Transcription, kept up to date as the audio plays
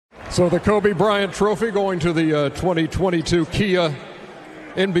So the Kobe Bryant Trophy going to the 2022 Kia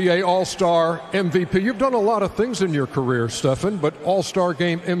NBA All-Star MVP. You've done a lot of things in your career, Stephen, but All-Star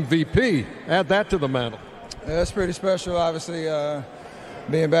Game MVP, add that to the mantle. Yeah, that's pretty special, obviously,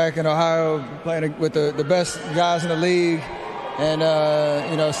 being back in Ohio, playing with the best guys in the league,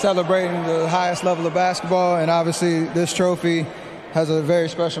 and celebrating the highest level of basketball. And obviously this trophy has a very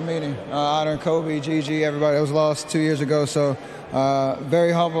special meaning, honoring Kobe, Gigi, everybody that was lost 2 years ago. So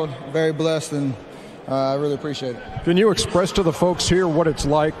very humbled, very blessed, and I really appreciate it. Can you express to the folks here what it's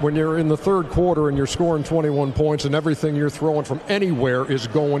like when you're in the third quarter and you're scoring 21 points and everything you're throwing from anywhere is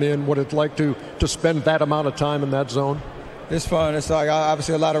going in, what it's like to spend that amount of time in that zone? It's fun. It's like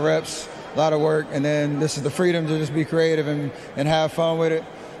obviously a lot of reps, a lot of work, and then this is the freedom to just be creative and have fun with it.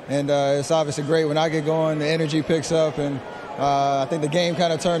 And it's obviously great when I get going, the energy picks up, and I think the game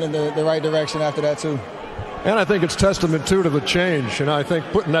kind of turned in the right direction after that too. And I think it's testament, too, to the change. And I think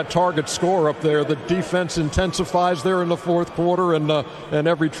putting that target score up there, the defense intensifies there in the fourth quarter, and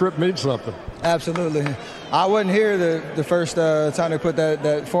every trip means something. Absolutely. I wasn't here the first time they put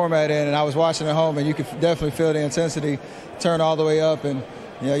that format in, and I was watching at home, and you could definitely feel the intensity turn all the way up. And,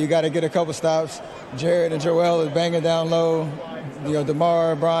 you got to get a couple stops. Jared and Joel is banging down low.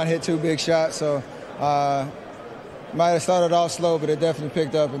 DeMar, Bryant hit 2 big shots. So, might have started off slow, but it definitely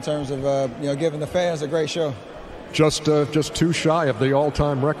picked up in terms of giving the fans a great show. Just too shy of the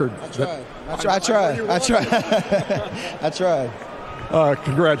all-time record. I tried.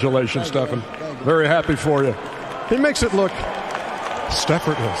 Congratulations, Stephen. Very happy for you. He makes it look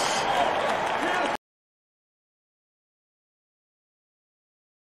effortless.